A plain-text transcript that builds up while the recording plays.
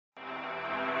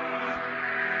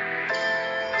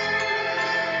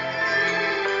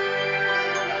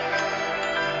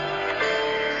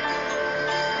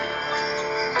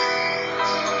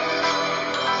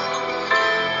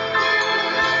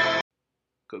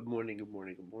Good morning, good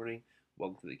morning, good morning.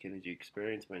 Welcome to the Kenny G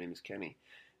Experience. My name is Kenny.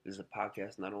 This is a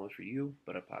podcast not only for you,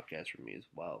 but a podcast for me as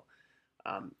well.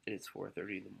 It's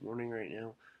 4:30 in the morning right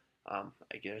now.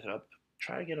 I get up,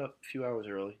 try to get up a few hours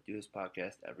early, do this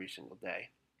podcast every single day.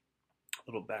 A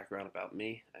little background about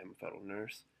me. I'm a federal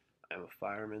nurse, I'm a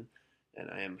fireman, and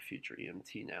I am a future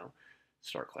EMT now.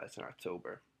 Start class in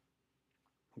October.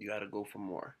 You gotta go for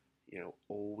more.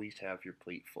 Always have your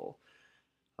plate full.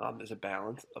 There's a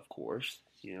balance, of course.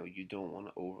 You don't want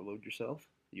to overload yourself.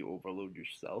 You overload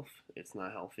yourself, it's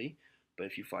not healthy. But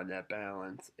if you find that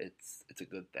balance, it's a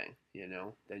good thing.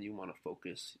 Then you want to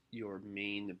focus your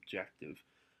main objective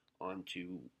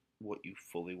onto what you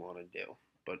fully want to do.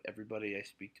 But everybody I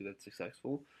speak to that's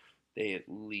successful, they at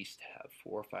least have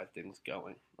 4 or 5 things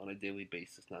going on a daily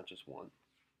basis, not just one.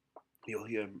 You'll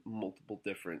hear multiple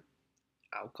different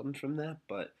outcomes from that,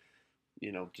 but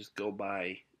just go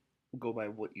by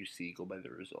what you see, go by the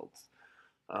results.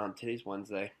 Today's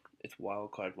Wednesday. It's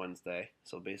Wildcard Wednesday,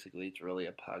 so basically it's really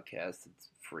a podcast. It's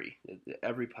free.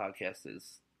 Every podcast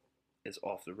is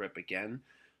off the rip again.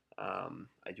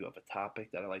 I do have a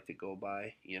topic that I like to go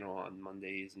by, on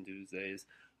Mondays and Tuesdays.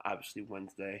 Obviously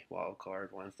Wednesday,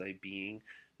 Wildcard Wednesday being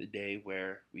the day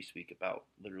where we speak about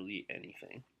literally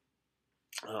anything.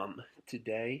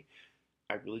 Today,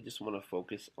 I really just want to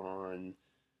focus on,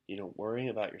 worrying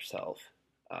about yourself.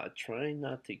 Trying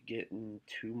not to get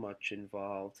too much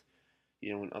involved,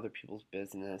 in other people's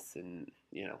business and,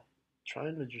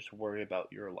 trying to just worry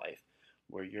about your life,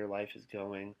 where your life is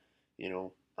going,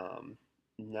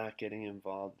 not getting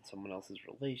involved in someone else's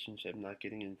relationship, not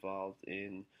getting involved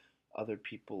in other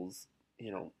people's,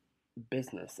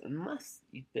 business, unless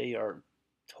they are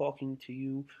talking to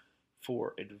you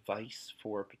for advice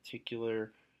for a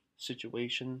particular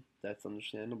situation, that's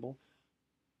understandable.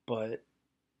 But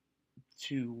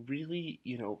to really,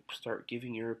 start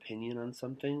giving your opinion on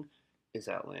something is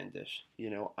outlandish.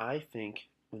 I think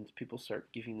when people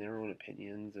start giving their own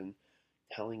opinions and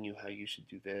telling you how you should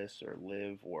do this or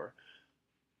live or,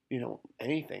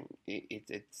 anything,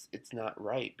 it's not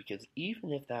right, because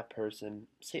even if that person,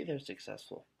 say they're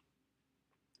successful,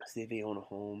 say they own a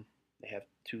home, they have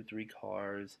 2, 3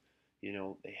 cars,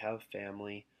 they have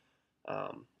family,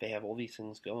 they have all these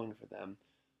things going for them,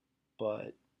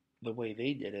 but the way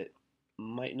they did it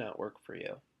might not work for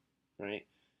you, right?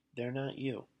 They're not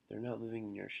you. They're not living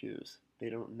in your shoes. They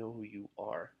don't know who you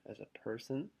are as a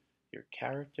person, your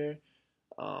character,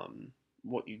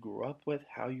 what you grew up with,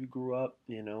 how you grew up.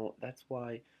 That's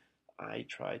why I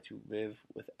try to live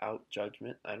without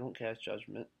judgment. I don't cast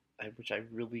judgment, which I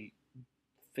really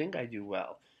think I do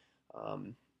well.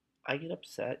 I get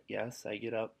upset, yes. I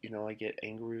get up, I get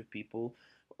angry with people.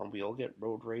 We all get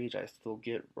road rage. I still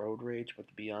get road rage, but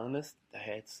to be honest,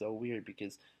 it's so weird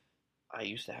because I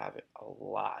used to have it a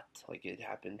lot. Like, it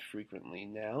happened frequently.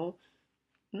 Now,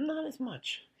 not as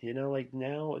much. Like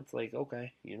now it's like,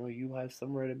 okay, you have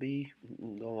somewhere to be,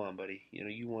 go on, buddy.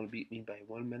 You want to beat me by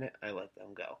 1 minute, I let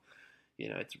them go.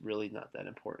 It's really not that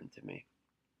important to me.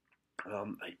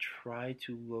 I try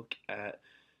to look at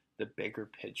the bigger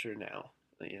picture now.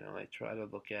 I try to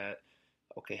look at,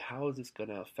 okay, how is this going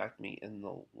to affect me in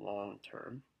the long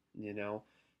term?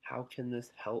 How can this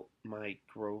help my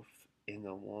growth in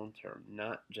the long term,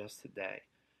 not just today?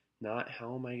 Not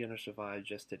how am I going to survive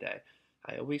just today?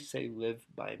 I always say live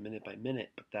by minute,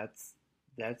 but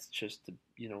that's just the,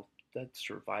 that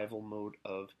survival mode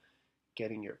of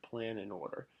getting your plan in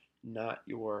order, not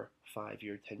your 5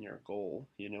 year, 10 year goal.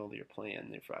 Your plan,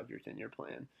 your 5 year, 10 year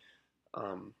plan.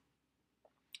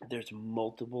 There's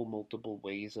multiple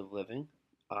ways of living.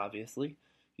 Obviously,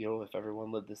 if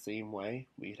everyone lived the same way,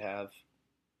 we'd have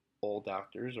all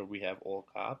doctors, or we have all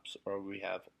cops, or we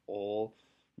have all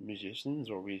musicians,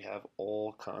 or we have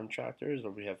all contractors, or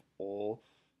we have all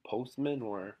postmen,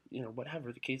 or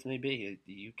whatever the case may be.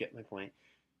 You get my point.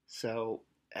 So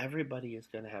everybody is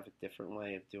going to have a different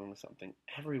way of doing something.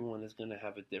 Everyone is going to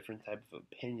have a different type of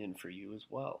opinion for you as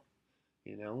well.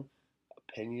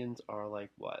 Opinions are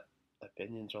like what?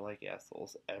 Opinions are like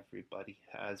assholes. Everybody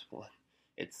has one.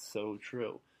 It's so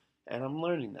true. And I'm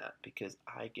learning that because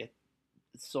I get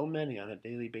so many on a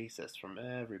daily basis from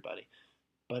everybody.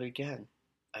 But again,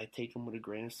 I take them with a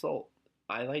grain of salt.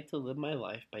 I like to live my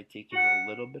life by taking a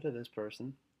little bit of this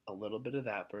person, a little bit of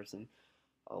that person,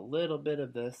 a little bit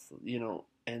of this,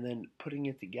 and then putting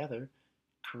it together,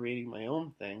 creating my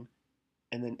own thing,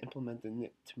 and then implementing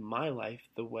it to my life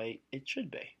the way it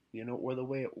should be, or the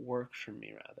way it works for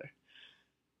me, rather.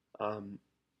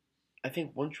 I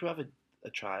think once you have a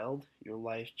child, your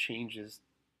life changes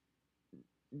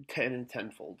 10 and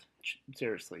tenfold,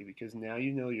 seriously, because now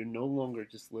you're no longer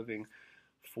just living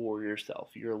for yourself.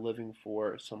 You're living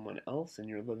for someone else, and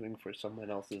you're living for someone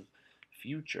else's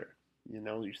future.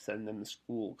 You send them to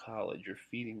school, college, you're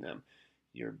feeding them,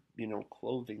 you're,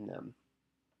 clothing them.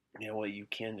 You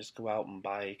can't just go out and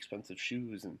buy expensive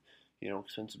shoes and,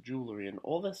 expensive jewelry and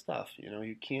all that stuff.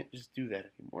 You can't just do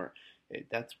that anymore.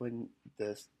 That's when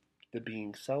the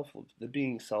being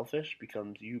selfish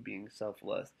becomes you being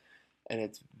selfless, and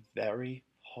it's very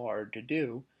hard to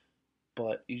do,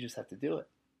 but you just have to do it,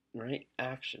 right?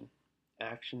 Action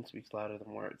speaks louder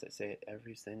than words. I say it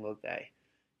every single day.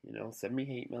 Send me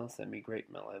hate mail, send me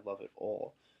great mail. I love it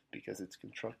all because it's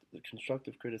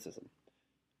constructive criticism.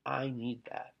 I need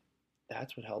that.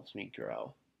 That's what helps me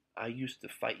grow. I used to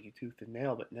fight you tooth and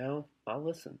nail, but now I'll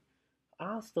listen.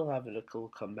 I'll still have a cool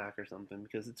comeback or something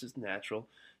because it's just a natural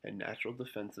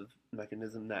defensive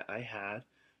mechanism that I had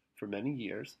for many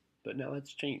years, but now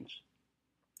it's changed.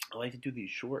 I like to do these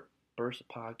short bursts of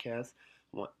podcasts.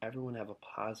 I want everyone to have a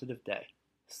positive day.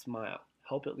 Smile.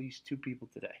 Help at least two people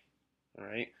today. All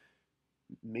right?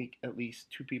 Make at least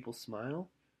two people smile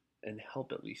and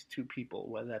help at least two people,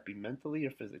 whether that be mentally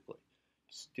or physically.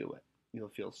 Just do it. You'll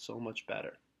feel so much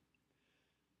better.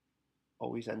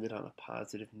 Always end it on a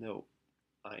positive note.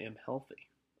 I am healthy.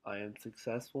 I am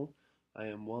successful. I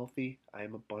am wealthy. I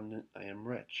am abundant. I am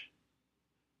rich.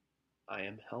 I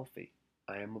am healthy.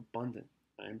 I am abundant.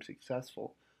 I am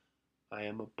successful. I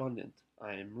am abundant.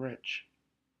 I am rich.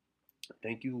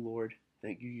 Thank you, Lord.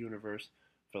 Thank you, universe,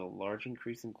 for the large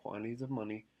increase in quantities of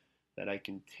money that I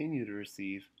continue to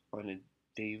receive on a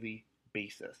daily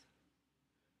basis.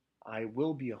 I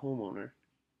will be a homeowner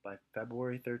by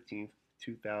February 13th,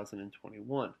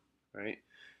 2021, right?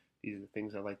 These are the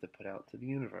things I like to put out to the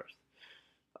universe.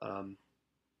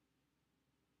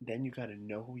 Then you got to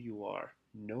know who you are.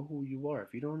 Know who you are.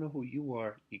 If you don't know who you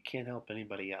are, you can't help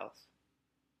anybody else.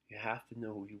 You have to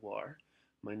know who you are.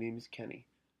 My name is Kenny.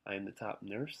 I am the top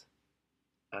nurse.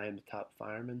 I am the top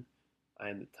fireman. I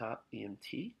am the top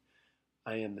EMT.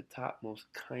 I am the top, most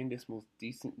kindest, most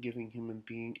decent giving human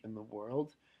being in the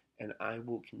world, and I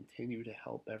will continue to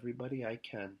help everybody I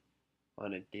can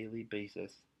on a daily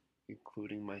basis,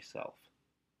 including myself.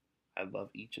 I love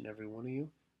each and every one of you,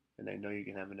 and I know you're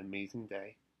going to have an amazing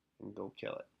day, and go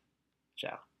kill it.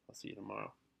 Ciao. I'll see you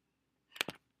tomorrow.